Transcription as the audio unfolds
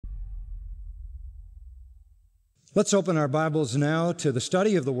Let's open our Bibles now to the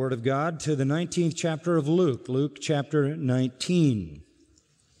study of the Word of God, to the 19th chapter of Luke, Luke chapter 19.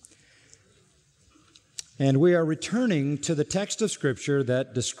 And we are returning to the text of Scripture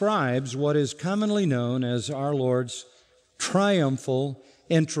that describes what is commonly known as our Lord's triumphal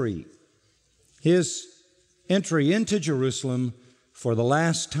entry, His entry into Jerusalem for the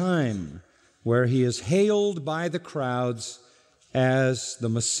last time, where He is hailed by the crowds as the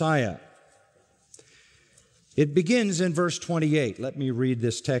Messiah. It begins in verse 28. Let me read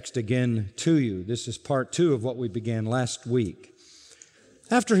this text again to you. This is part 2 of what we began last week.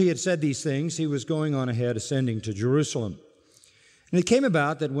 After He had said these things, He was going on ahead, ascending to Jerusalem. And it came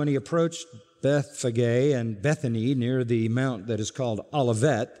about that when He approached Bethphage and Bethany, near the mount that is called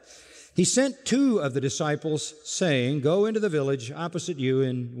Olivet, He sent 2 of the disciples, saying, "Go into the village opposite you,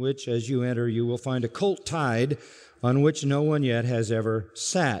 in which as you enter you will find a colt tied, on which no one yet has ever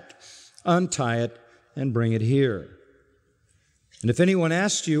sat. Untie it and bring it here. And if anyone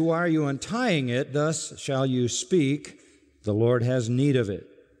asks you, 'Why are you untying it?' thus shall you speak, 'The Lord has need of it.'"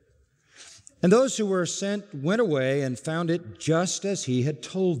 And those who were sent went away and found it just as He had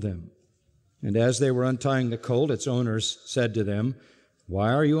told them. And as they were untying the colt, its owners said to them,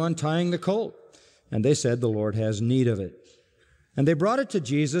 "Why are you untying the colt?" And they said, "The Lord has need of it." And they brought it to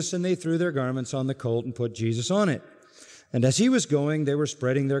Jesus, and they threw their garments on the colt and put Jesus on it. And as He was going, they were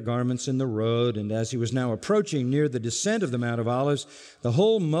spreading their garments in the road. And as He was now approaching near the descent of the Mount of Olives, the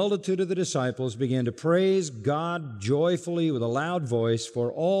whole multitude of the disciples began to praise God joyfully with a loud voice for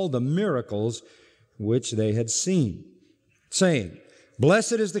all the miracles which they had seen, saying,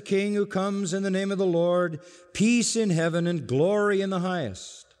 "Blessed is the King who comes in the name of the Lord, peace in heaven and glory in the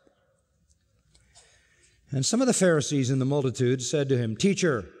highest." And some of the Pharisees in the multitude said to Him,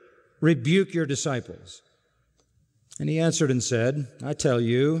 "Teacher, rebuke your disciples." And He answered and said, "I tell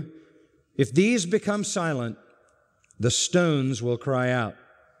you, if these become silent, the stones will cry out."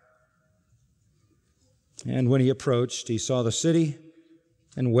 And when He approached, He saw the city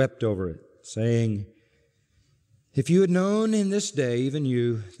and wept over it, saying, "If you had known in this day, even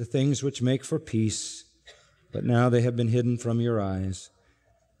you, the things which make for peace, but now they have been hidden from your eyes.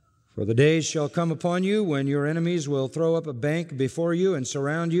 For the days shall come upon you when your enemies will throw up a bank before you and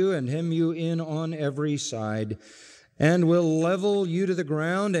surround you and hem you in on every side, and will level you to the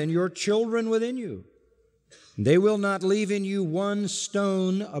ground and your children within you. They will not leave in you one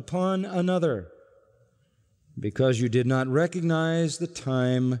stone upon another, because you did not recognize the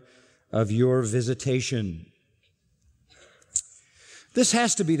time of your visitation." This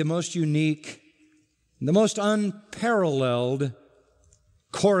has to be the most unique, the most unparalleled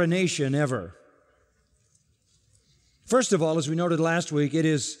coronation ever. First of all, as we noted last week, it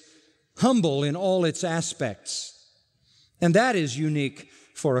is humble in all its aspects. And that is unique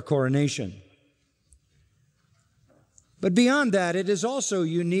for a coronation. But beyond that, it is also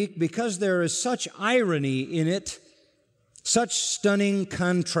unique because there is such irony in it, such stunning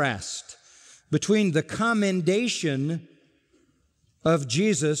contrast between the commendation of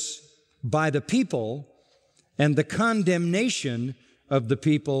Jesus by the people and the condemnation of the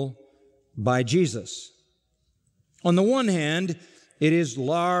people by Jesus. On the one hand, it is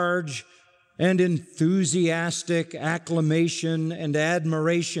large and enthusiastic acclamation and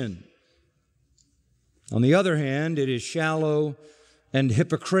admiration. On the other hand, it is shallow and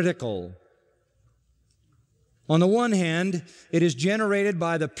hypocritical. On the one hand, it is generated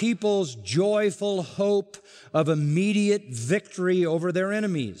by the people's joyful hope of immediate victory over their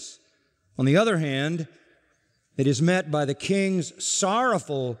enemies. On the other hand, it is met by the king's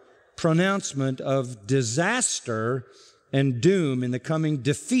sorrowful pronouncement of disaster and doom in the coming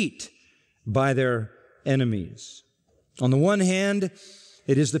defeat by their enemies. On the one hand,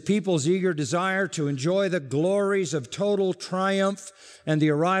 it is the people's eager desire to enjoy the glories of total triumph and the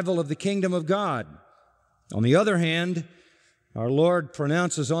arrival of the kingdom of God. On the other hand, our Lord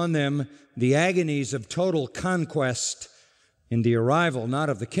pronounces on them the agonies of total conquest in the arrival not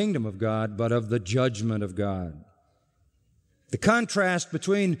of the kingdom of God, but of the judgment of God. The contrast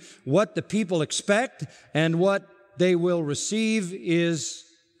between what the people expect and what they will receive is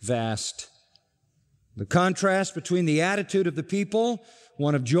vast. The contrast between the attitude of the people,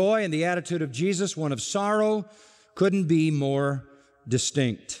 one of joy, and the attitude of Jesus, one of sorrow, couldn't be more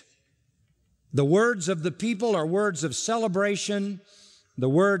distinct. The words of the people are words of celebration. The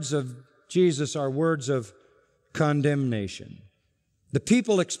words of Jesus are words of condemnation. The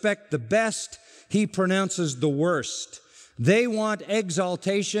people expect the best. He pronounces the worst. They want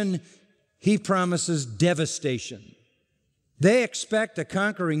exaltation. He promises devastation. They expect a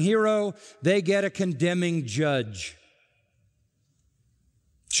conquering hero. They get a condemning judge.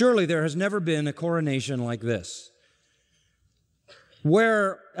 Surely there has never been a coronation like this.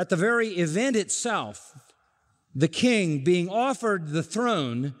 where at the very event itself, the king, being offered the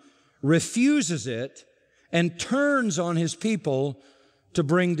throne, refuses it and turns on his people to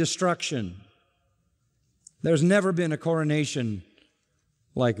bring destruction. There's never been a coronation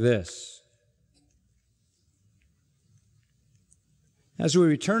like this. As we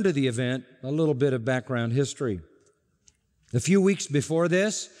return to the event, a little bit of background history. A few weeks before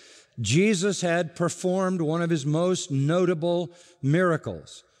this, Jesus had performed one of his most notable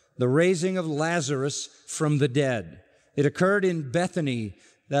miracles, the raising of Lazarus from the dead. It occurred in Bethany,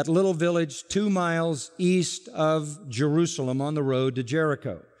 that little village 2 miles east of Jerusalem on the road to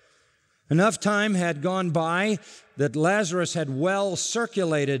Jericho. Enough time had gone by that Lazarus had well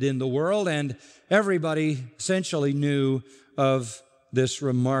circulated in the world, and everybody essentially knew of this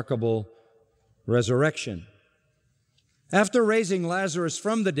remarkable resurrection. After raising Lazarus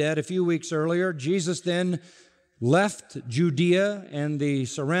from the dead a few weeks earlier, Jesus then left Judea and the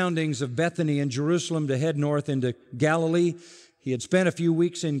surroundings of Bethany and Jerusalem to head north into Galilee. He had spent a few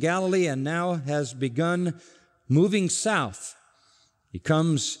weeks in Galilee and now has begun moving south. He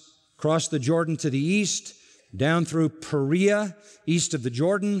comes across the Jordan to the east, down through Perea, east of the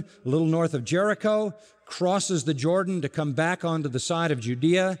Jordan, a little north of Jericho, crosses the Jordan to come back onto the side of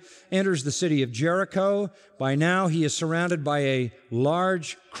Judea, enters the city of Jericho. By now, he is surrounded by a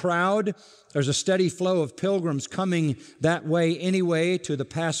large crowd. There's a steady flow of pilgrims coming that way anyway to the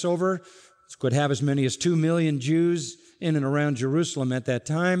Passover. This could have as many as 2 million Jews in and around Jerusalem at that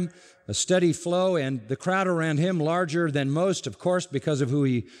time. A steady flow, and the crowd around him larger than most, of course, because of who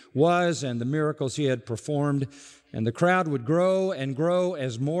he was and the miracles he had performed. And the crowd would grow and grow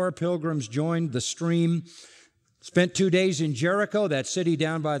as more pilgrims joined the stream. Spent 2 days in Jericho, that city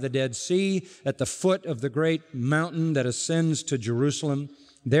down by the Dead Sea, at the foot of the great mountain that ascends to Jerusalem.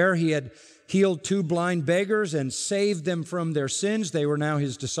 There he had healed 2 blind beggars and saved them from their sins. They were now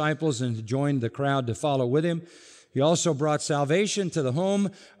his disciples and had joined the crowd to follow with him. He also brought salvation to the home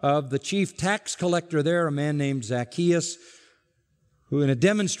of the chief tax collector there, a man named Zacchaeus, who in a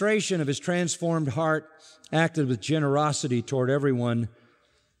demonstration of his transformed heart acted with generosity toward everyone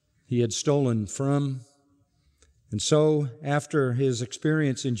he had stolen from. And so, after his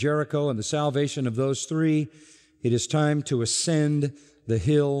experience in Jericho and the salvation of those 3, it is time to ascend the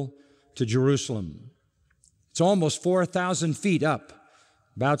hill to Jerusalem. It's almost 4,000 feet up,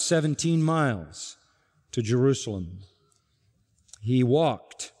 about 17 miles to Jerusalem. He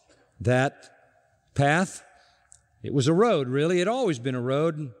walked that path. It was a road, really. It had always been a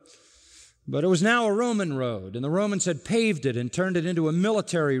road, but it was now a Roman road, and the Romans had paved it and turned it into a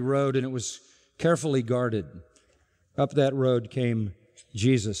military road, and it was carefully guarded. Up that road came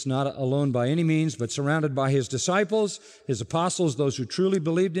Jesus, not alone by any means, but surrounded by his disciples, his apostles, those who truly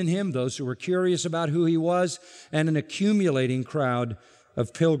believed in him, those who were curious about who he was, and an accumulating crowd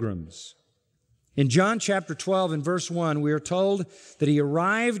of pilgrims. In John chapter 12 and verse 1, we are told that he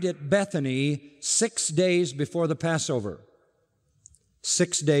arrived at Bethany 6 days before the Passover.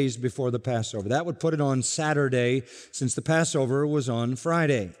 6 days before the Passover. That would put it on Saturday, since the Passover was on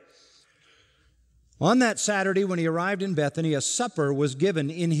Friday. On that Saturday, when he arrived in Bethany, a supper was given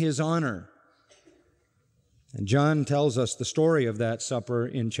in his honor. And John tells us the story of that supper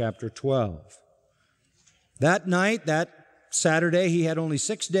in chapter 12. That night, that Saturday, he had only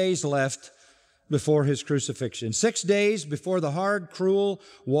 6 days left before his crucifixion. 6 days before the hard, cruel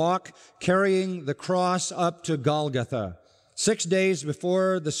walk carrying the cross up to Golgotha. 6 days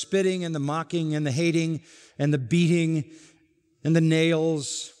before the spitting and the mocking and the hating and the beating and the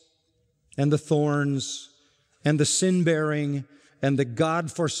nails and the thorns and the sin-bearing and the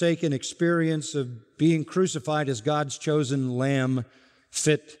God-forsaken experience of being crucified as God's chosen lamb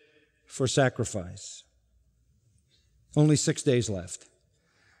fit for sacrifice. Only 6 days left.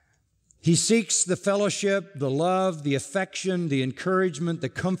 He seeks the fellowship, the love, the affection, the encouragement, the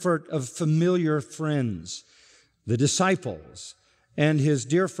comfort of familiar friends, the disciples, and his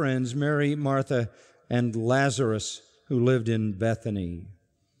dear friends, Mary, Martha, and Lazarus, who lived in Bethany.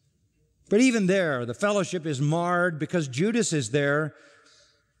 But even there, the fellowship is marred because Judas is there,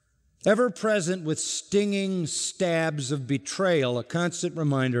 ever present with stinging stabs of betrayal, a constant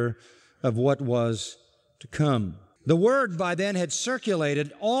reminder of what was to come. The word by then had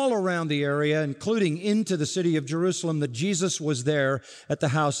circulated all around the area, including into the city of Jerusalem, that Jesus was there at the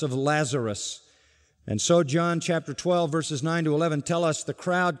house of Lazarus. And so John chapter 12, verses 9 to 11 tell us the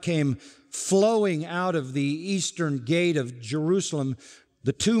crowd came flowing out of the eastern gate of Jerusalem,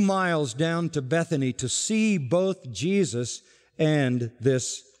 the 2 miles down to Bethany, to see both Jesus and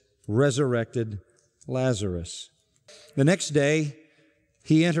this resurrected Lazarus. The next day,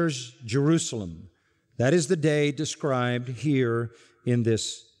 he enters Jerusalem. That is the day described here in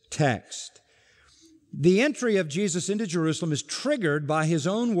this text. The entry of Jesus into Jerusalem is triggered by his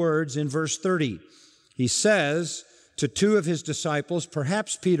own words in verse 30. He says to two of his disciples,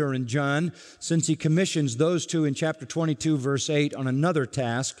 perhaps Peter and John, since he commissions those two in chapter 22, verse 8, on another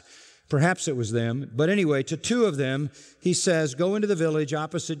task. Perhaps it was them. But anyway, to two of them, he says, go into the village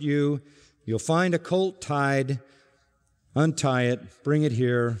opposite you. You'll find a colt tied. Untie it. Bring it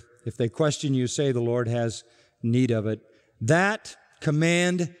here. If they question you, say the Lord has need of it. That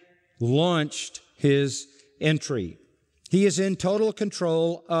command launched his entry. He is in total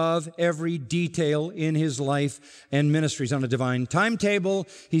control of every detail in his life and ministry. He's on a divine timetable.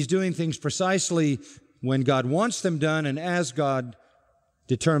 He's doing things precisely when God wants them done and as God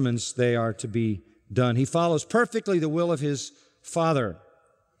determines they are to be done. He follows perfectly the will of his Father.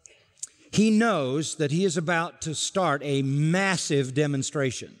 He knows that he is about to start a massive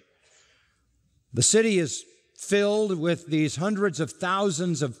demonstration. The city is filled with these hundreds of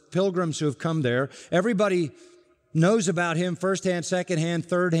thousands of pilgrims who have come there. Everybody knows about him firsthand, secondhand,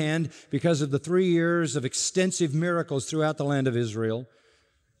 thirdhand because of the 3 years of extensive miracles throughout the land of Israel.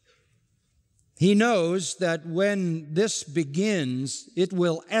 He knows that when this begins, it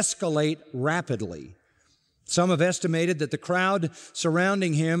will escalate rapidly. Some have estimated that the crowd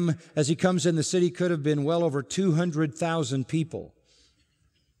surrounding him as he comes in the city could have been well over 200,000 people.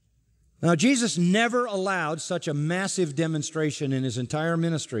 Now, Jesus never allowed such a massive demonstration in his entire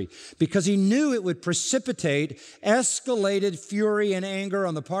ministry because he knew it would precipitate escalated fury and anger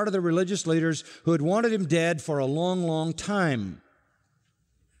on the part of the religious leaders who had wanted him dead for a long, long time.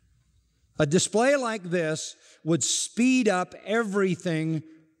 A display like this would speed up everything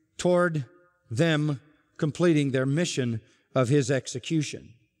toward them completing their mission of his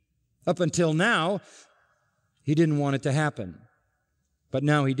execution. Up until now, he didn't want it to happen, but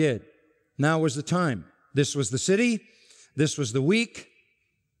now he did. Now was the time. This was the city. This was the week.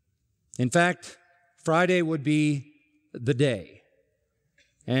 In fact, Friday would be the day.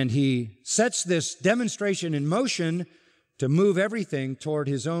 And he sets this demonstration in motion to move everything toward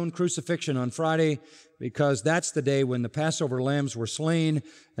his own crucifixion on Friday, because that's the day when the Passover lambs were slain,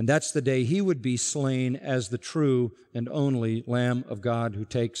 and that's the day he would be slain as the true and only Lamb of God who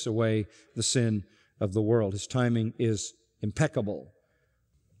takes away the sin of the world. His timing is impeccable.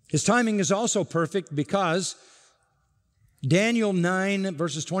 His timing is also perfect because Daniel 9,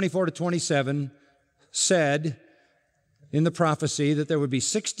 verses 24 to 27 said in the prophecy that there would be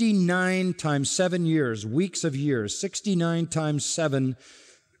 69 times 7 years, weeks of years, 69 times 7,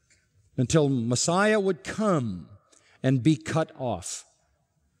 until Messiah would come and be cut off.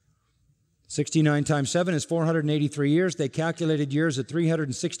 69 times 7 is 483 years. They calculated years at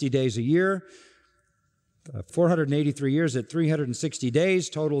 360 days a year. 483 years at 360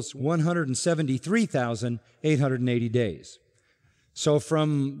 days totals 173,880 days. So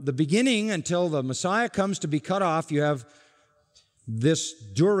from the beginning until the Messiah comes to be cut off, you have this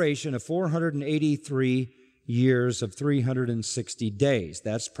duration of 483 years of 360 days.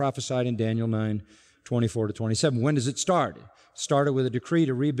 That's prophesied in Daniel 9, 24 to 27. When does it start? It started with a decree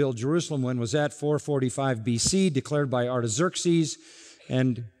to rebuild Jerusalem. When was that? 445 BC, declared by Artaxerxes.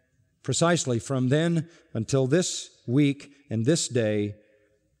 And precisely from then until this week and this day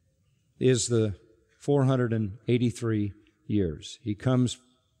is the 483 years. He comes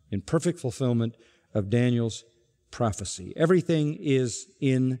in perfect fulfillment of Daniel's prophecy. Everything is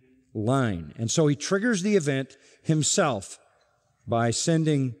in line. And so he triggers the event himself by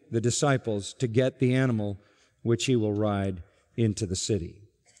sending the disciples to get the animal which he will ride into the city.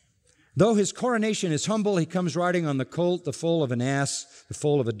 Though his coronation is humble, he comes riding on the colt, the foal of an ass, the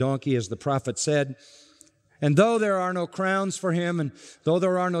foal of a donkey, as the prophet said. And though there are no crowns for him, and though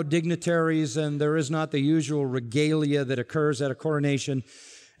there are no dignitaries, and there is not the usual regalia that occurs at a coronation,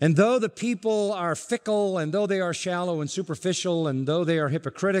 and though the people are fickle, and though they are shallow and superficial, and though they are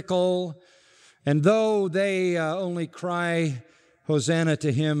hypocritical, and though they only cry Hosanna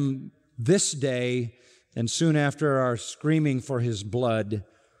to him this day, and soon after are screaming for his blood,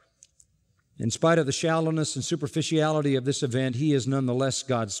 in spite of the shallowness and superficiality of this event, he is nonetheless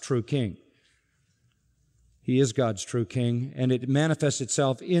God's true king. He is God's true king, and it manifests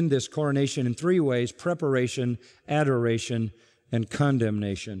itself in this coronation in 3 ways: preparation, adoration, and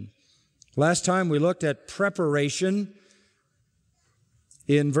condemnation. Last time we looked at preparation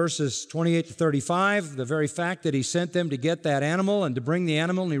in verses 28 to 35, the very fact that he sent them to get that animal and to bring the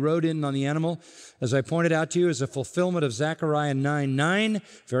animal, and he rode in on the animal, as I pointed out to you, is a fulfillment of Zechariah 9:9,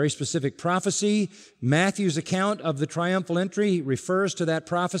 very specific prophecy. Matthew's account of the triumphal entry refers to that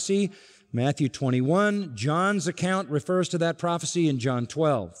prophecy, Matthew 21. John's account refers to that prophecy in John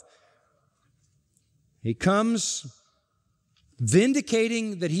 12. He comes,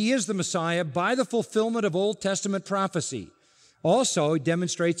 vindicating that he is the Messiah by the fulfillment of Old Testament prophecy. Also, he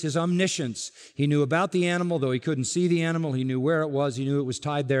demonstrates his omniscience. He knew about the animal, though he couldn't see the animal. He knew where it was. He knew it was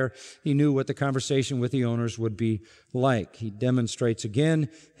tied there. He knew what the conversation with the owners would be like. He demonstrates again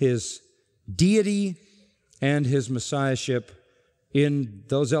his deity and his messiahship in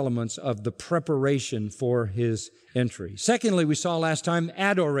those elements of the preparation for his entry. Secondly, we saw last time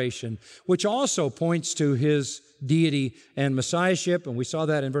adoration, which also points to his deity and messiahship, and we saw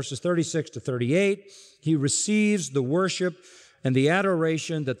that in verses 36 to 38. He receives the worship and the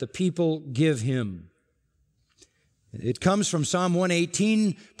adoration that the people give him. It comes from Psalm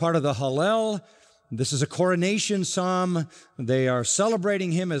 118, part of the Hallel. This is a coronation psalm. They are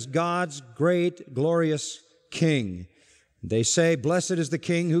celebrating him as God's great, glorious King. They say, "Blessed is the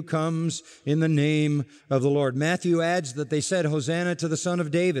King who comes in the name of the Lord." Matthew adds that they said, "Hosanna to the Son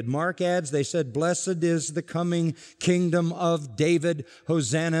of David." Mark adds, they said, "Blessed is the coming kingdom of David.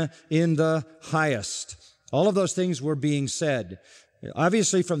 Hosanna in the highest." All of those things were being said.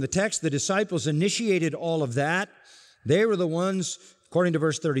 Obviously, from the text, the disciples initiated all of that. They were the ones, according to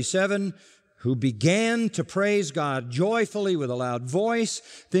verse 37, who began to praise God joyfully with a loud voice,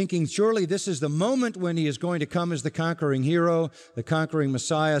 thinking surely this is the moment when he is going to come as the conquering hero, the conquering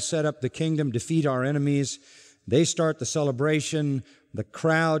Messiah, set up the kingdom, defeat our enemies. They start the celebration. The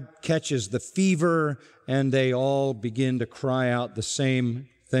crowd catches the fever, and they all begin to cry out the same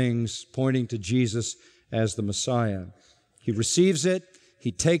things, pointing to Jesus as the Messiah. He receives it.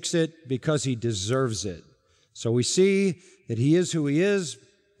 He takes it because he deserves it. So we see that he is who he is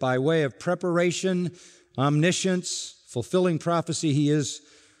by way of preparation, omniscience, fulfilling prophecy. He is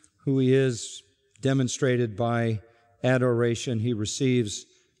who he is, demonstrated by adoration. He receives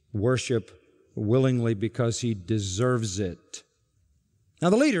worship willingly because he deserves it. Now,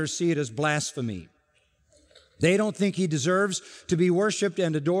 the leaders see it as blasphemy. They don't think he deserves to be worshiped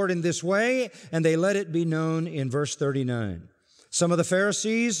and adored in this way, and they let it be known in verse 39. Some of the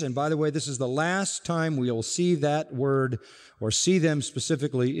Pharisees, and by the way, this is the last time we'll see that word or see them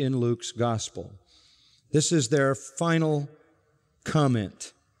specifically in Luke's gospel. This is their final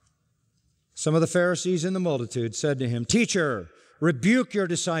comment. Some of the Pharisees in the multitude said to him, "Teacher, rebuke your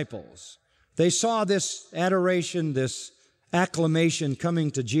disciples." They saw this adoration, this acclamation coming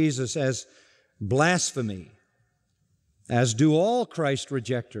to Jesus as blasphemy, as do all Christ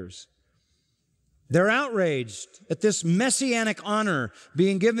rejectors. They're outraged at this messianic honor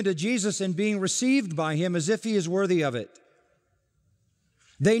being given to Jesus and being received by him as if he is worthy of it.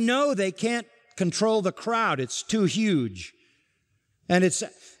 They know they can't control the crowd. It's too huge. And it's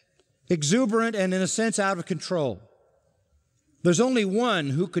exuberant and, in a sense, out of control. There's only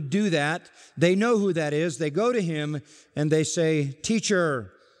one who could do that. They know who that is. They go to him and they say,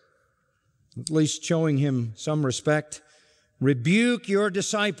 "Teacher," at least showing him some respect, "rebuke your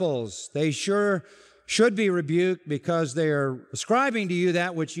disciples." They sure should be rebuked because they are ascribing to you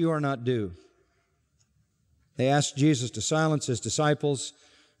that which you are not due. They asked Jesus to silence his disciples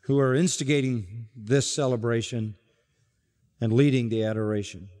who are instigating this celebration and leading the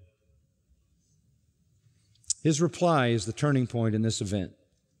adoration. His reply is the turning point in this event.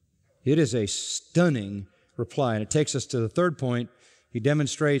 It is a stunning reply, and it takes us to the third point. He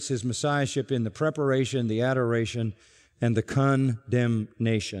demonstrates his messiahship in the preparation, the adoration, and the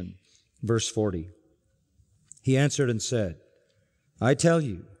condemnation. Verse 40. He answered and said, "I tell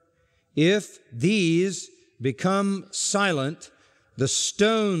you, if these become silent, the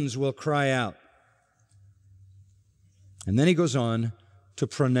stones will cry out." And then he goes on to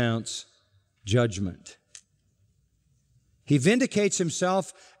pronounce judgment. He vindicates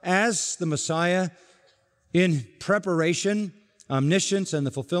himself as the Messiah in preparation, omniscience, and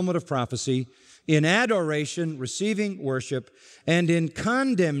the fulfillment of prophecy, in adoration, receiving worship, and in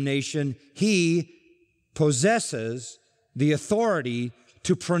condemnation, he possesses the authority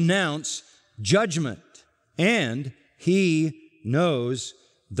to pronounce judgment, and he knows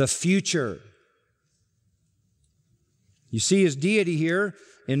the future. You see his deity here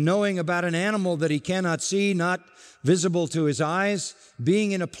in knowing about an animal that he cannot see, not visible to his eyes,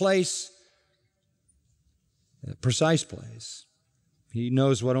 being in a place, a precise place. He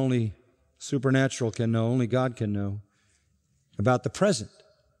knows what only supernatural can know, only God can know, about the present,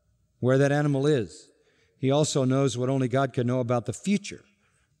 where that animal is. He also knows what only God can know about the future,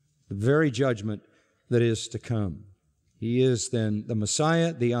 the very judgment that is to come. He is then the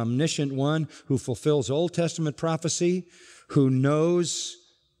Messiah, the omniscient one who fulfills Old Testament prophecy, who knows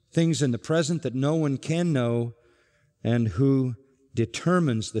things in the present that no one can know, and who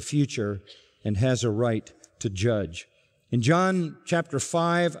determines the future and has a right to judge. In John chapter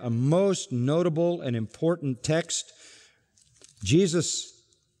 5, a most notable and important text, Jesus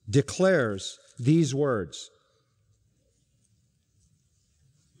declares these words,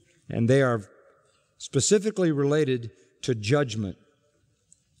 and they are specifically related to judgment.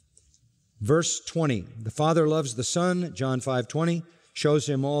 Verse 20, the Father loves the Son, John 5:20, shows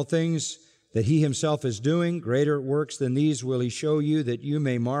him all things that he himself is doing. Greater works than these will he show you, that you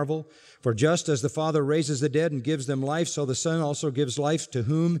may marvel. For just as the Father raises the dead and gives them life, so the Son also gives life to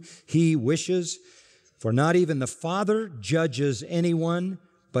whom he wishes. For not even the Father judges anyone,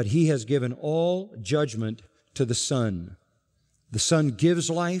 but he has given all judgment to the Son. The Son gives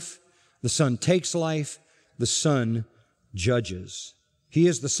life, the Son takes life, the Son judges. He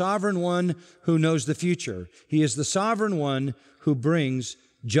is the sovereign one who knows the future. He is the sovereign one who brings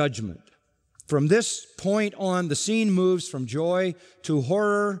judgment. From this point on, the scene moves from joy to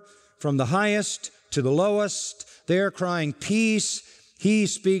horror, from the highest to the lowest. They are crying peace. He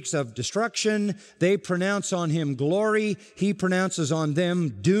speaks of destruction. They pronounce on him glory. He pronounces on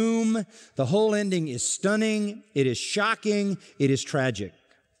them doom. The whole ending is stunning. It is shocking. It is tragic.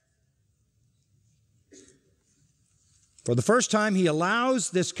 For the first time, he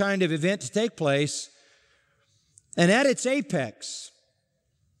allows this kind of event to take place, and at its apex,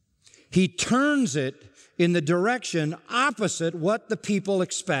 he turns it in the direction opposite what the people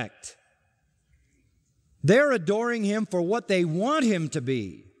expect. They're adoring him for what they want him to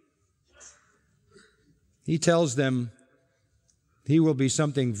be. He tells them he will be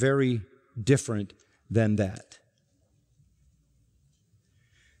something very different than that.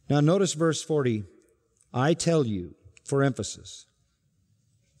 Now notice verse 40. I tell you, for emphasis,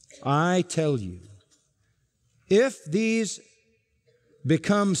 I tell you, if these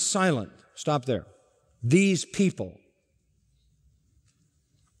become silent, stop there, these people,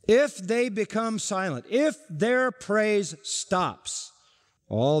 if they become silent, if their praise stops,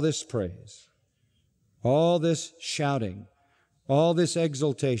 all this praise, all this shouting, all this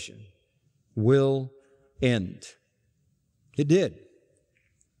exultation will end. It did.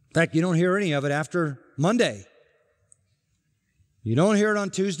 In fact, you don't hear any of it after Monday. You don't hear it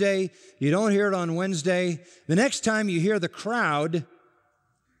on Tuesday. You don't hear it on Wednesday. The next time you hear the crowd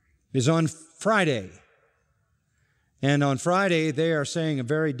is on Friday. And on Friday, they are saying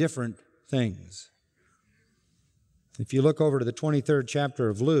very different things. If you look over to the 23rd chapter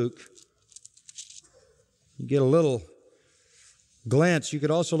of Luke, you get a little glance. You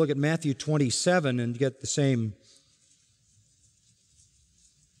could also look at Matthew 27 and get the same.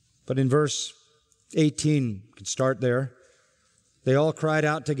 But in verse 18, you can start there. They all cried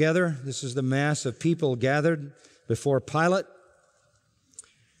out together. This is the mass of people gathered before Pilate.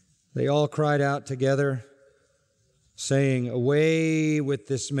 They all cried out together, saying, away with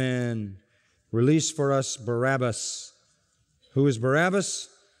this man. Release for us Barabbas. Who is Barabbas?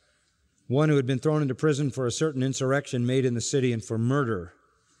 One who had been thrown into prison for a certain insurrection made in the city and for murder.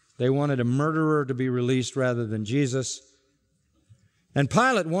 They wanted a murderer to be released rather than Jesus. And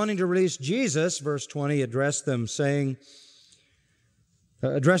Pilate, wanting to release Jesus, verse 20, addressed them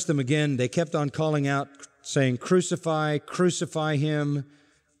again. They kept on calling out, saying, crucify, crucify him.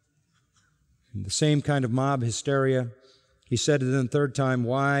 And the same kind of mob hysteria. He said to them the third time,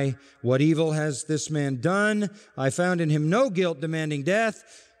 why? What evil has this man done? I found in him no guilt demanding death.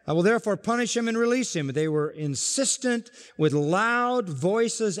 I will therefore punish him and release him. They were insistent with loud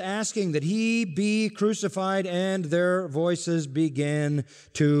voices asking that he be crucified, and their voices began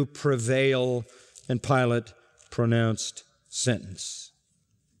to prevail, and Pilate pronounced sentence.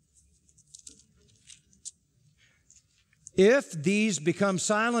 If these become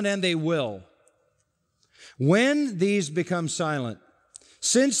silent, and they will, when these become silent,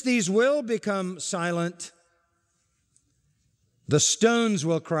 since these will become silent, the stones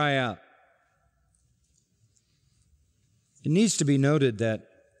will cry out. It needs to be noted that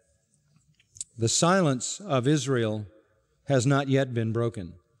the silence of Israel has not yet been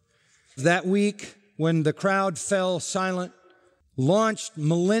broken. That week, when the crowd fell silent, launched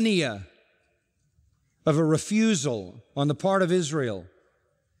millennia of a refusal on the part of Israel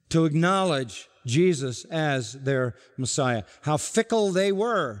to acknowledge Jesus as their Messiah. How fickle they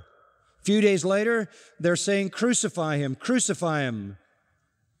were. A few days later, they're saying, crucify him, crucify him.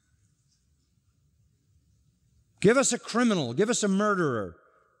 Give us a criminal, give us a murderer.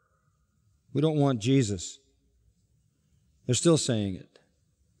 We don't want Jesus. They're still saying it.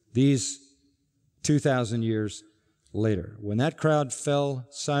 These 2,000 years later, when that crowd fell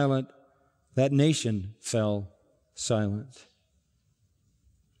silent, that nation fell silent.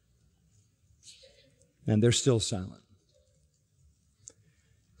 And they're still silent.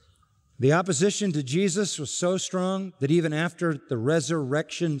 The opposition to Jesus was so strong that even after the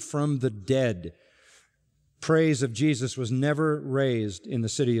resurrection from the dead, praise of Jesus was never raised in the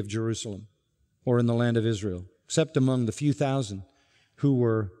city of Jerusalem or in the land of Israel, except among the few thousand who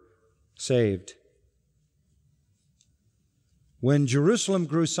were saved. When Jerusalem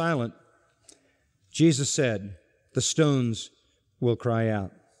grew silent, Jesus said, the stones will cry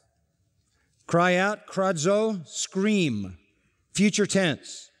out. Cry out, kradzo, scream, future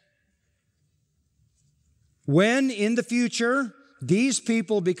tense. When in the future these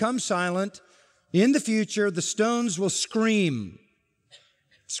people become silent, in the future the stones will scream.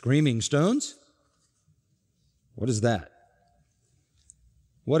 Screaming stones? What is that?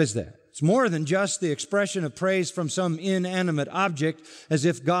 What is that? It's more than just the expression of praise from some inanimate object, as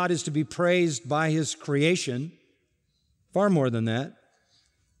if God is to be praised by His creation. Far more than that.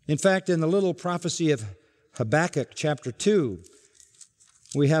 In fact, in the little prophecy of Habakkuk chapter 2,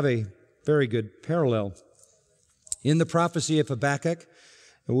 we have a very good parallel. In the prophecy of Habakkuk,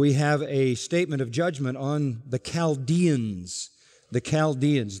 we have a statement of judgment on the Chaldeans,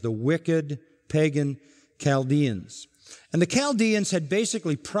 the wicked pagan Chaldeans. And the Chaldeans had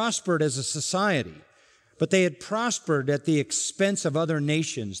basically prospered as a society, but they had prospered at the expense of other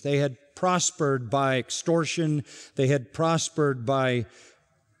nations. They had prospered by extortion. They had prospered by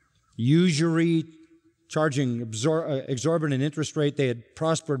usury, charging exorbitant interest rate. They had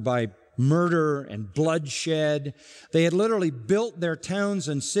prospered by murder and bloodshed. They had literally built their towns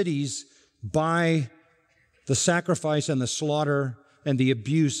and cities by the sacrifice and the slaughter and the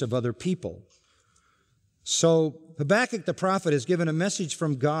abuse of other people. So Habakkuk the prophet is given a message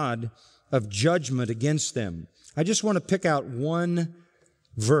from God of judgment against them. I just want to pick out one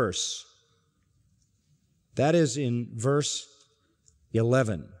verse. That is in verse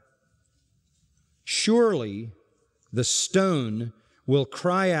 11. Surely the stone will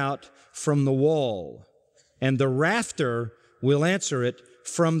cry out from the wall, and the rafter will answer it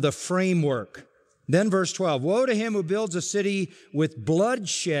from the framework. Then verse 12, woe to him who builds a city with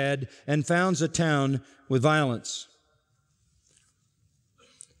bloodshed and founds a town with violence.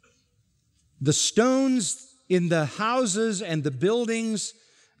 The stones in the houses and the buildings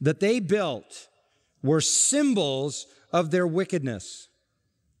that they built were symbols of their wickedness.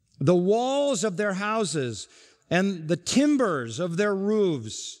 The walls of their houses and the timbers of their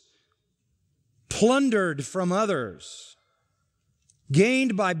roofs, plundered from others,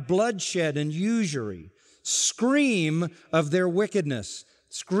 gained by bloodshed and usury, scream of their wickedness,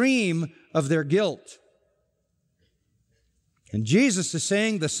 scream of their guilt. And Jesus is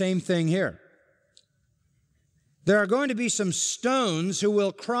saying the same thing here. There are going to be some stones who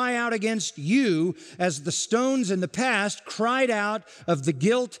will cry out against you as the stones in the past cried out of the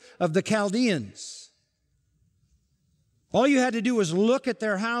guilt of the Chaldeans. All you had to do was look at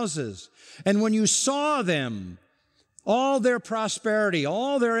their houses, and when you saw them, all their prosperity,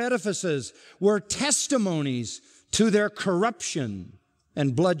 all their edifices were testimonies to their corruption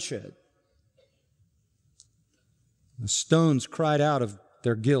and bloodshed. The stones cried out of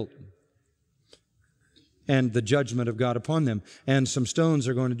their guilt and the judgment of God upon them. And some stones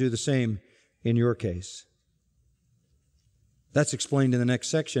are going to do the same in your case. That's explained in the next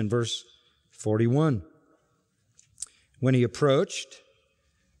section, verse 41. When he approached,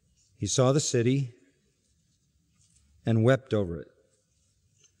 he saw the city and wept over it.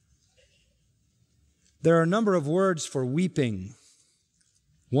 There are a number of words for weeping.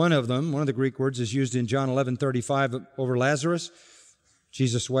 One of them, one of the Greek words, is used in John 11:35 over Lazarus.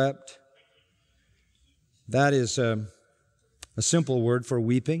 Jesus wept. That is a simple word for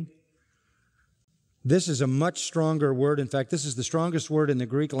weeping. This is a much stronger word. In fact, this is the strongest word in the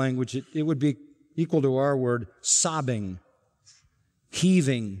Greek language. It would be equal to our word sobbing,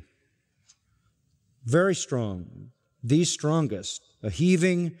 heaving. Very strong. The strongest. A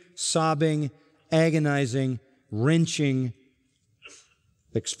heaving, sobbing, agonizing, wrenching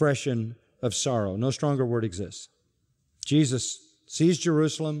expression of sorrow. No stronger word exists. Jesus sees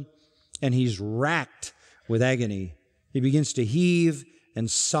Jerusalem and he's racked with agony. He begins to heave and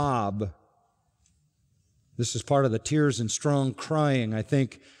sob. This is part of the tears and strong crying, I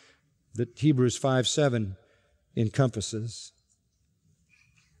think, that Hebrews 5:7 encompasses.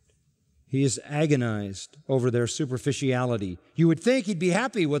 He is agonized over their superficiality. You would think he'd be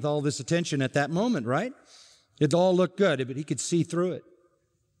happy with all this attention at that moment, right? It all looked good, but he could see through it.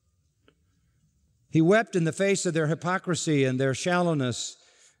 He wept in the face of their hypocrisy and their shallowness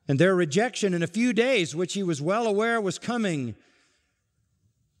and their rejection in a few days, which he was well aware was coming.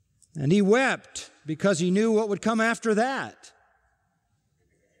 And he wept because he knew what would come after that.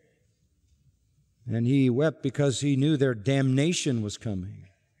 And he wept because he knew their damnation was coming.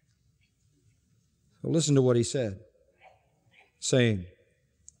 So listen to what he said, saying,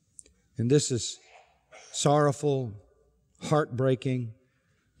 and this is sorrowful, heartbreaking.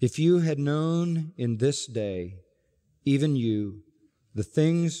 If you had known in this day, even you, the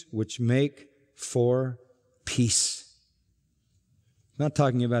things which make for peace. I'm not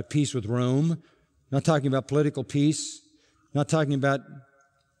talking about peace with Rome, not talking about political peace, not talking about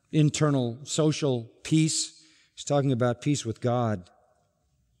internal social peace. He's talking about peace with God.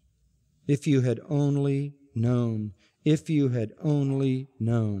 If you had only known, if you had only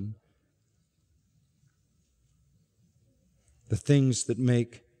known the things that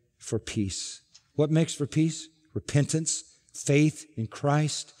make for peace. What makes for peace? Repentance, faith in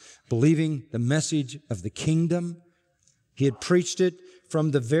Christ, believing the message of the kingdom. He had preached it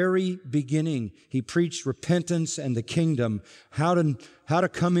from the very beginning. He preached repentance and the kingdom, how to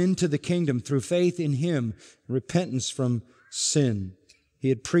come into the kingdom through faith in Him, repentance from sin. He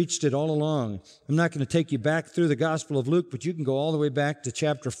had preached it all along. I'm not going to take you back through the Gospel of Luke, but you can go all the way back to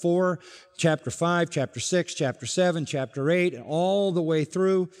chapter 4, chapter 5, chapter 6, chapter 7, chapter 8, and all the way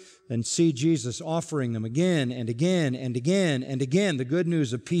through, and see Jesus offering them again and again and again and again the good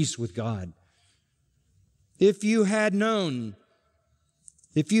news of peace with God. If you had known,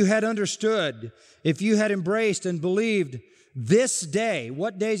 if you had understood, if you had embraced and believed this day,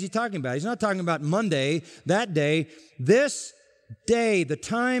 what day is He talking about? He's not talking about Monday, that day, this day, the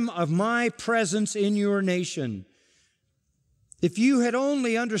time of my presence in your nation. If you had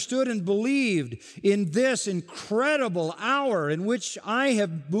only understood and believed in this incredible hour in which I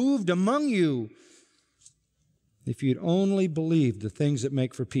have moved among you, if you'd only believed the things that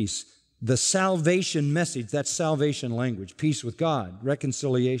make for peace, the salvation message, that's salvation language, peace with God,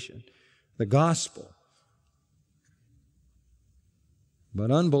 reconciliation, the gospel. But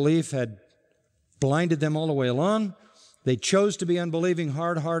unbelief had blinded them all the way along. They chose to be unbelieving,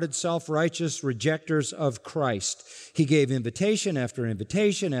 hard-hearted, self-righteous rejectors of Christ. He gave invitation after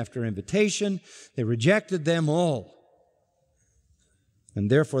invitation after invitation. They rejected them all.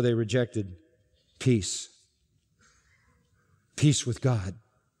 And therefore they rejected peace. Peace with God.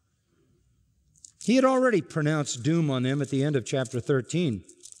 He had already pronounced doom on them at the end of chapter 13.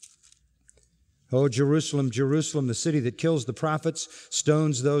 O Jerusalem, Jerusalem, the city that kills the prophets,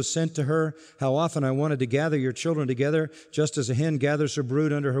 stones those sent to her. How often I wanted to gather your children together, just as a hen gathers her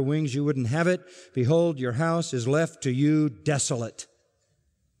brood under her wings. You wouldn't have it. Behold, your house is left to you desolate.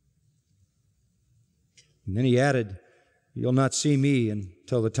 And then he added, you'll not see me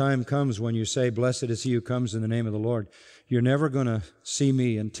until the time comes when you say, blessed is he who comes in the name of the Lord. You're never going to see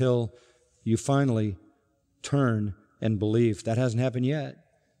me until you finally turn and believe. That hasn't happened yet.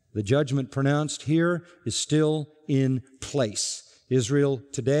 The judgment pronounced here is still in place. Israel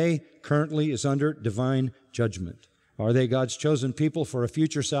today currently is under divine judgment. Are they God's chosen people for a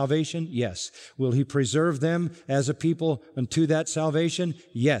future salvation? Yes. Will He preserve them as a people unto that salvation?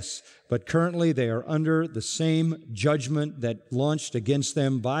 Yes. But currently they are under the same judgment that launched against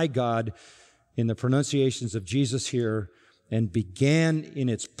them by God in the pronunciations of Jesus here and began in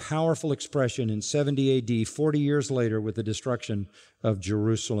its powerful expression in 70 AD, 40 years later, with the destruction of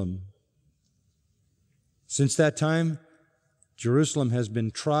Jerusalem. Since that time, Jerusalem has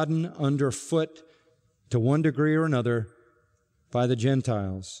been trodden underfoot to one degree or another by the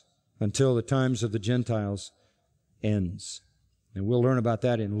Gentiles until the times of the Gentiles ends. And we'll learn about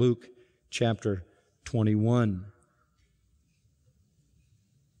that in Luke chapter 21.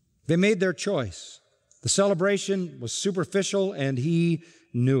 They made their choice. The celebration was superficial, and he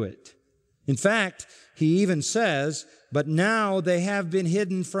knew it. In fact, he even says, but now they have been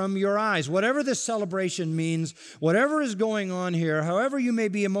hidden from your eyes. Whatever this celebration means, whatever is going on here, however you may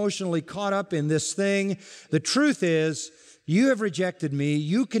be emotionally caught up in this thing, the truth is, you have rejected me,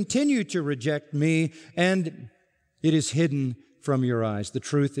 you continue to reject me, and it is hidden from your eyes. The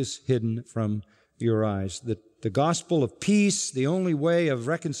truth is hidden from your eyes. The gospel of peace, the only way of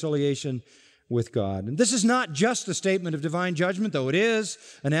reconciliation with God. And this is not just a statement of divine judgment, though it is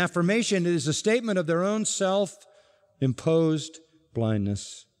an affirmation. It is a statement of their own self-imposed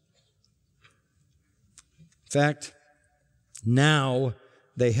blindness. In fact, now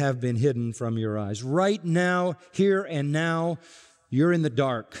they have been hidden from your eyes. Right now, here and now, you're in the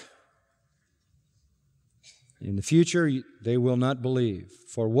dark. In the future, they will not believe.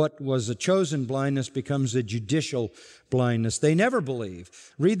 For what was a chosen blindness becomes a judicial blindness. They never believe.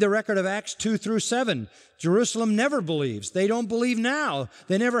 Read the record of Acts 2 through 7. Jerusalem never believes. They don't believe now.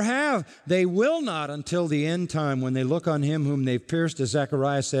 They never have. They will not until the end time when they look on him whom they've pierced, as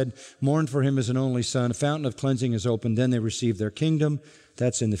Zechariah said, mourn for him as an only son. A fountain of cleansing is opened. Then they receive their kingdom.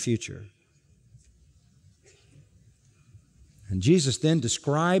 That's in the future. And Jesus then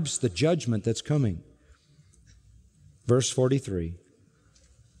describes the judgment that's coming. Verse 43,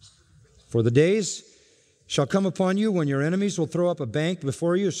 for the days shall come upon you when your enemies will throw up a bank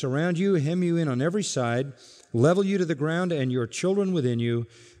before you, surround you, hem you in on every side, level you to the ground and your children within you,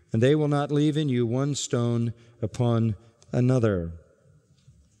 and they will not leave in you one stone upon another.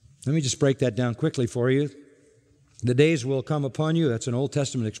 Let me just break that down quickly for you. The days will come upon you. That's an Old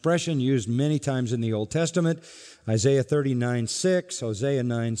Testament expression used many times in the Old Testament. Isaiah 39:6, Hosea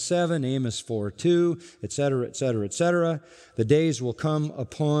 9:7, Amos 4:2, etc., etc., etc. The days will come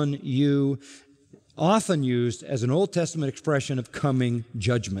upon you, often used as an Old Testament expression of coming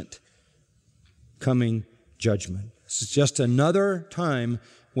judgment. Coming judgment. This is just another time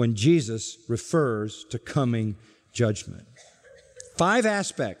when Jesus refers to coming judgment. 5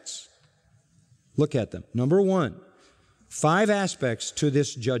 aspects. Look at them. Number 1, 5 aspects to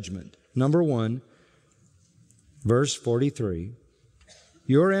this judgment. Number 1, verse 43,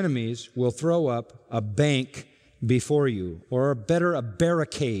 your enemies will throw up a bank before you, or better, a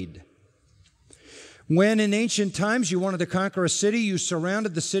barricade. When in ancient times you wanted to conquer a city, you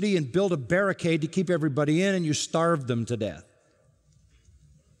surrounded the city and built a barricade to keep everybody in, and you starved them to death.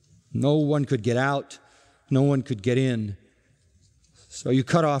 No one could get out. No one could get in. So you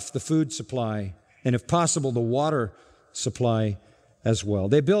cut off the food supply, and if possible, the water supply as well.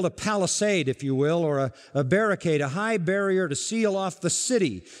 They built a palisade, if you will, or a barricade, a high barrier to seal off the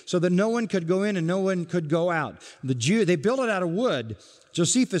city so that no one could go in and no one could go out. They built it out of wood.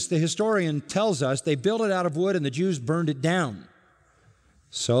 Josephus, the historian, tells us they built it out of wood and the Jews burned it down.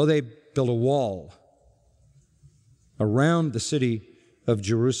 So they built a wall around the city of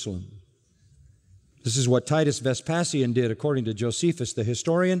Jerusalem. This is what Titus Vespasian did, according to Josephus, the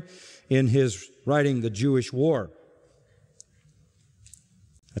historian, in his writing, The Jewish War.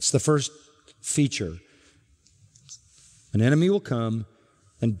 That's the first feature. An enemy will come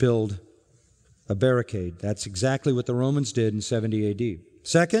and build a barricade. That's exactly what the Romans did in 70 AD.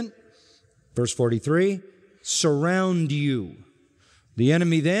 Second, verse 43, surround you. The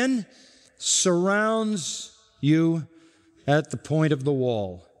enemy then surrounds you at the point of the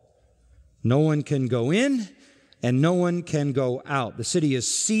wall. No one can go in and no one can go out. The city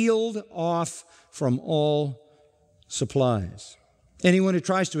is sealed off from all supplies. Anyone who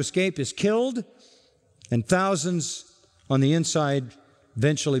tries to escape is killed, and thousands on the inside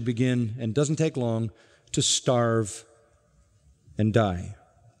eventually begin, and doesn't take long, to starve and die.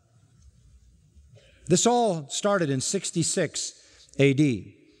 This all started in 66 AD.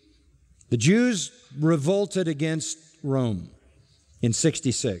 The Jews revolted against Rome in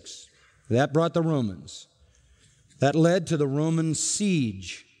 66. That brought the Romans. That led to the Roman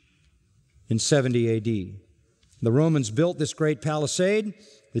siege in 70 AD. The Romans built this great palisade.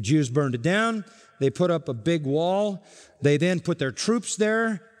 The Jews burned it down. They put up a big wall. They then put their troops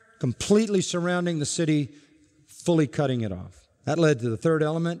there, completely surrounding the city, fully cutting it off. That led to the third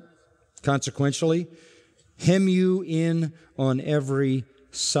element, consequentially, hem you in on every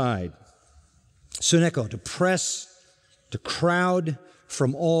side. Suneko, to press, to crowd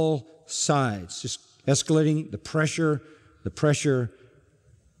from all sides, just escalating the pressure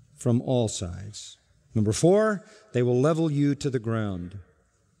from all sides. Number 4, they will level you to the ground.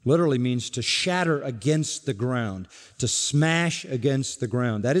 Literally means to shatter against the ground, to smash against the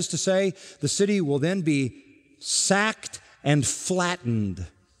ground. That is to say, the city will then be sacked and flattened.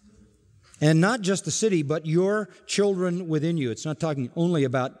 And not just the city, but your children within you. It's not talking only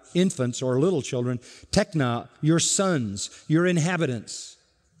about infants or little children. Tekna, your sons, your inhabitants.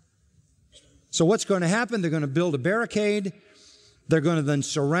 So what's going to happen? They're going to build a barricade. They're going to then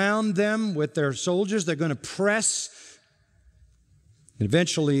surround them with their soldiers. They're going to press. And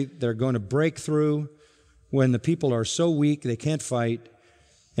eventually, they're going to break through when the people are so weak they can't fight.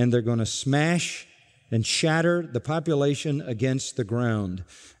 And they're going to smash and shatter the population against the ground.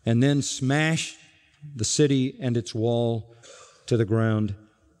 And then smash the city and its wall to the ground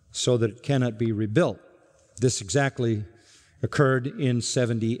so that it cannot be rebuilt. This exactly occurred in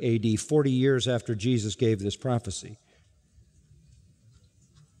 70 AD, 40 years after Jesus gave this prophecy.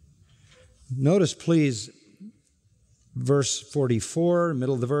 Notice, please, verse 44,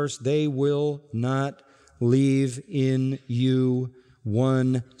 middle of the verse, they will not leave in you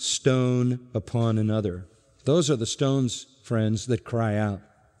one stone upon another. Those are the stones, friends, that cry out.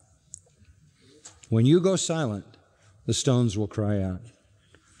 When you go silent, the stones will cry out.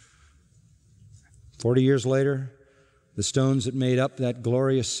 40 years later, the stones that made up that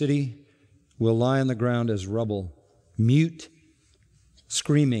glorious city will lie on the ground as rubble, mute,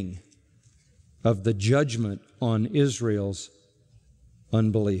 screaming of the judgment on Israel's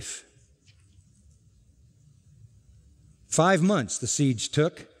unbelief. 5 months the siege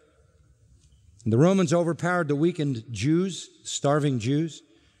took. And the Romans overpowered the weakened Jews, starving Jews.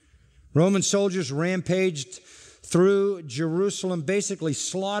 Roman soldiers rampaged through Jerusalem, basically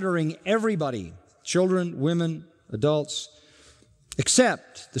slaughtering everybody, children, women, adults,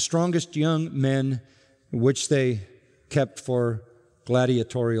 except the strongest young men, which they kept for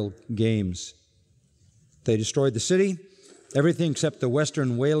gladiatorial games. They destroyed the city, everything except the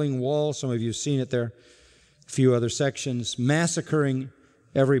western Wailing Wall. Some of you have seen it there. A few other sections, massacring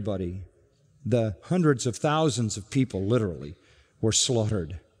everybody. The hundreds of thousands of people, literally, were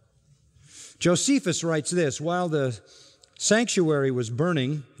slaughtered. Josephus writes this: while the sanctuary was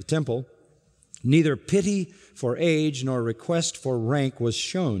burning, the temple, neither pity for age nor request for rank was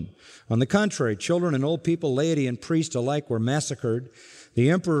shown. On the contrary, children and old people, laity and priests alike were massacred. The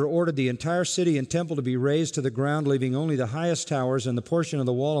emperor ordered the entire city and temple to be razed to the ground, leaving only the highest towers and the portion of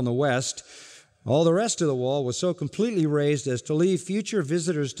the wall on the west. All the rest of the wall was so completely razed as to leave future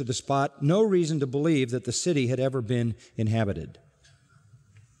visitors to the spot no reason to believe that the city had ever been inhabited.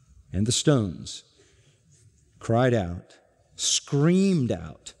 And the stones cried out, screamed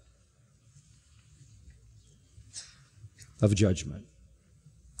out of judgment,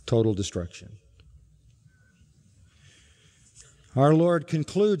 total destruction. Our Lord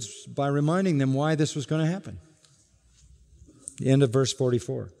concludes by reminding them why this was going to happen. The end of verse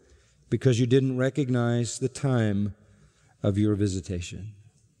 44. Because you didn't recognize the time of your visitation.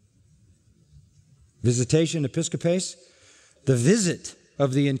 Visitation, episkopes, the visit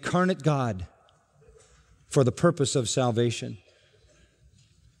of the incarnate God for the purpose of salvation.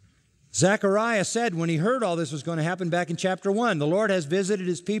 Zechariah said when he heard all this was going to happen back in chapter 1, the Lord has visited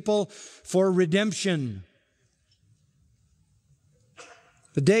His people for redemption.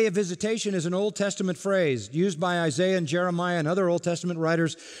 The day of visitation is an Old Testament phrase used by Isaiah and Jeremiah and other Old Testament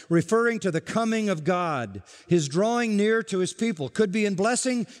writers, referring to the coming of God, His drawing near to His people. Could be in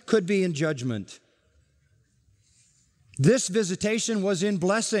blessing, could be in judgment. This visitation was in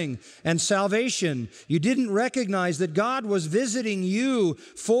blessing and salvation. You didn't recognize that God was visiting you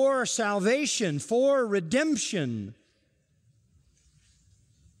for salvation, for redemption.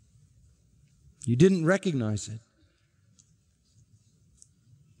 You didn't recognize it.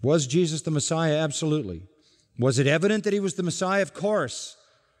 Was Jesus the Messiah? Absolutely. Was it evident that He was the Messiah? Of course.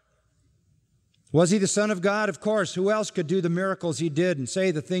 Was He the Son of God? Of course. Who else could do the miracles He did and say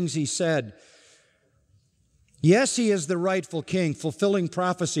the things He said? Yes, He is the rightful King, fulfilling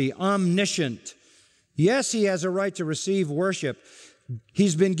prophecy, omniscient. Yes, He has a right to receive worship.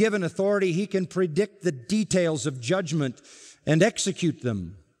 He's been given authority. He can predict the details of judgment and execute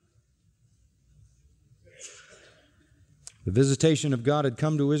them. The visitation of God had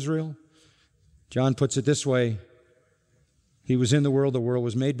come to Israel. John puts it this way: He was in the world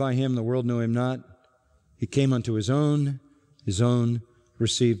was made by Him, the world knew Him not. He came unto His own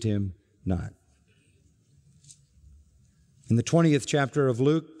received Him not. In the 20th chapter of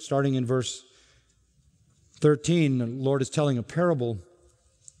Luke, starting in verse 13, the Lord is telling a parable,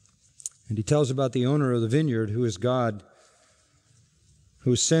 and He tells about the owner of the vineyard, who is God,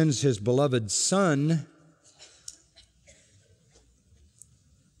 who sends His beloved Son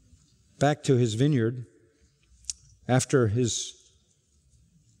back to His vineyard after His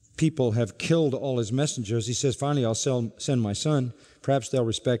people have killed all His messengers. He says, finally, I'll send my Son. Perhaps they'll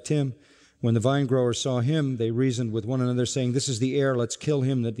respect Him. When the vine growers saw Him, they reasoned with one another, saying, this is the heir, let's kill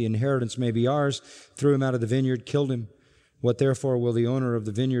him, that the inheritance may be ours. Threw him out of the vineyard, killed him. What therefore will the owner of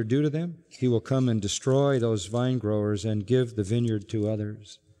the vineyard do to them? He will come and destroy those vine growers and give the vineyard to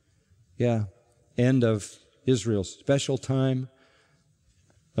others. Yeah, end of Israel's special time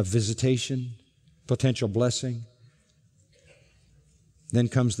of visitation, potential blessing. Then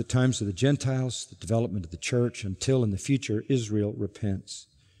comes the times of the Gentiles, the development of the church, until in the future Israel repents.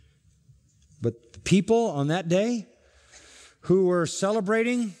 But the people on that day who were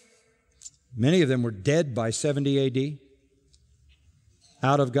celebrating, many of them were dead by 70 A.D.,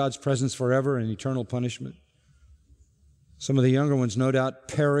 out of God's presence forever in eternal punishment. Some of the younger ones, no doubt,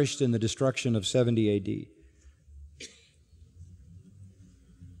 perished in the destruction of 70 A.D.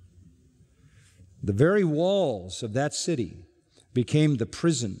 The very walls of that city became the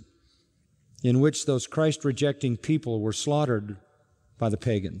prison in which those Christ-rejecting people were slaughtered by the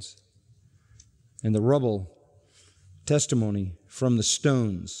pagans. And the rubble, testimony from the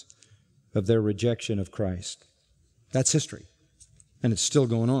stones of their rejection of Christ. That's history, and it's still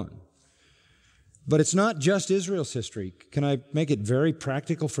going on. But it's not just Israel's history. Can I make it very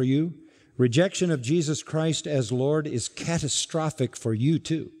practical for you? Rejection of Jesus Christ as Lord is catastrophic for you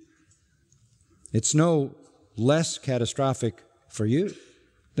too. It's no less catastrophic for you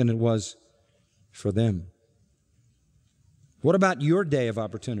than it was for them. What about your day of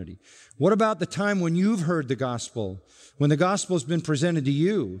opportunity? What about the time when you've heard the gospel, when the gospel has been presented to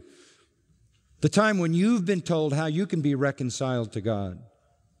you? The time when you've been told how you can be reconciled to God.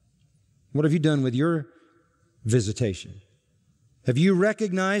 What have you done with your visitation? Have you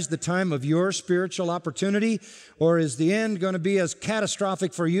recognized the time of your spiritual opportunity, or is the end going to be as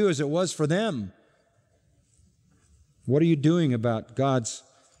catastrophic for you as it was for them? What are you doing about God's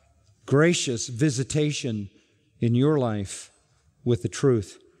gracious visitation in your life with the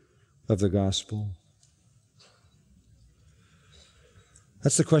truth of the gospel?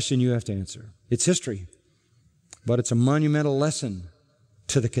 That's the question you have to answer. It's history, but it's a monumental lesson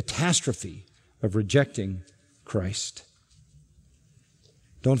to the catastrophe of rejecting Christ.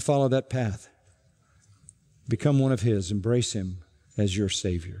 Don't follow that path. Become one of His. Embrace Him as your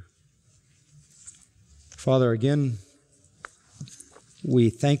Savior. Father, again, we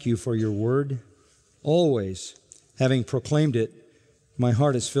thank You for Your word. Always, having proclaimed it, my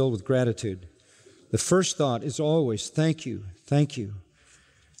heart is filled with gratitude. The first thought is always, thank You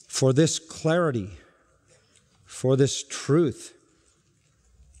for this clarity, for this truth,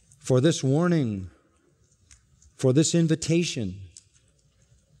 for this warning, for this invitation,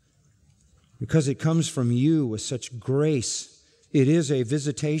 because it comes from You with such grace. It is a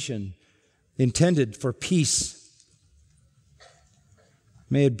visitation intended for peace.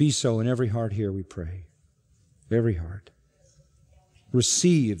 May it be so in every heart here, we pray. Every heart.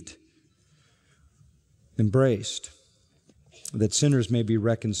 Received, embraced, that sinners may be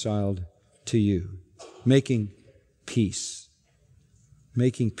reconciled to You, making peace.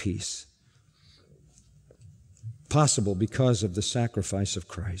 Making peace possible because of the sacrifice of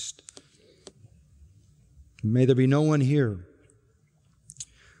Christ. May there be no one here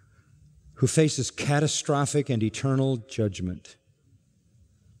who faces catastrophic and eternal judgment.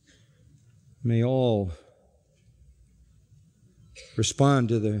 May all respond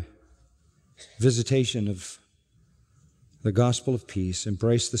to the visitation of the gospel of peace,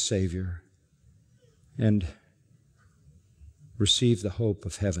 embrace the Savior, and receive the hope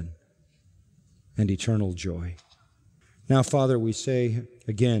of heaven and eternal joy. Now, Father, we say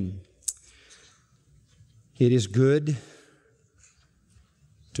again, it is good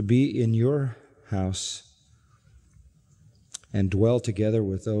to be in Your house and dwell together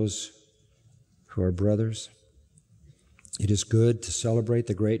with those who are brothers. It is good to celebrate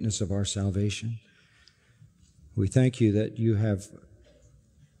the greatness of our salvation. We thank You that You have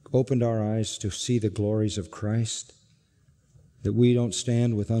opened our eyes to see the glories of Christ, that we don't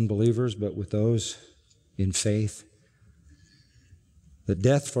stand with unbelievers, but with those in faith. That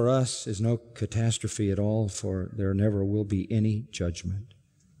death for us is no catastrophe at all, for there never will be any judgment.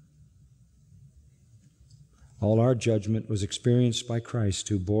 All our judgment was experienced by Christ,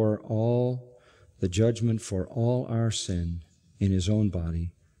 who bore all the judgment for all our sin in His own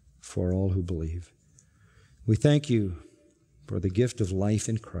body for all who believe. We thank You for the gift of life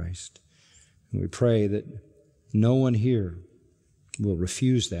in Christ. And we pray that no one here will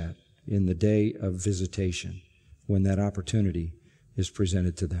refuse that in the day of visitation when that opportunity is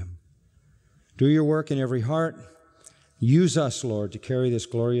presented to them. Do Your work in every heart. Use us, Lord, to carry this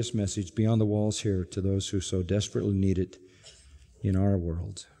glorious message beyond the walls here to those who so desperately need it in our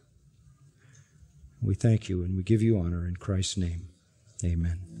world. We thank You and we give You honor in Christ's name.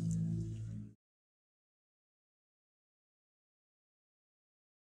 Amen.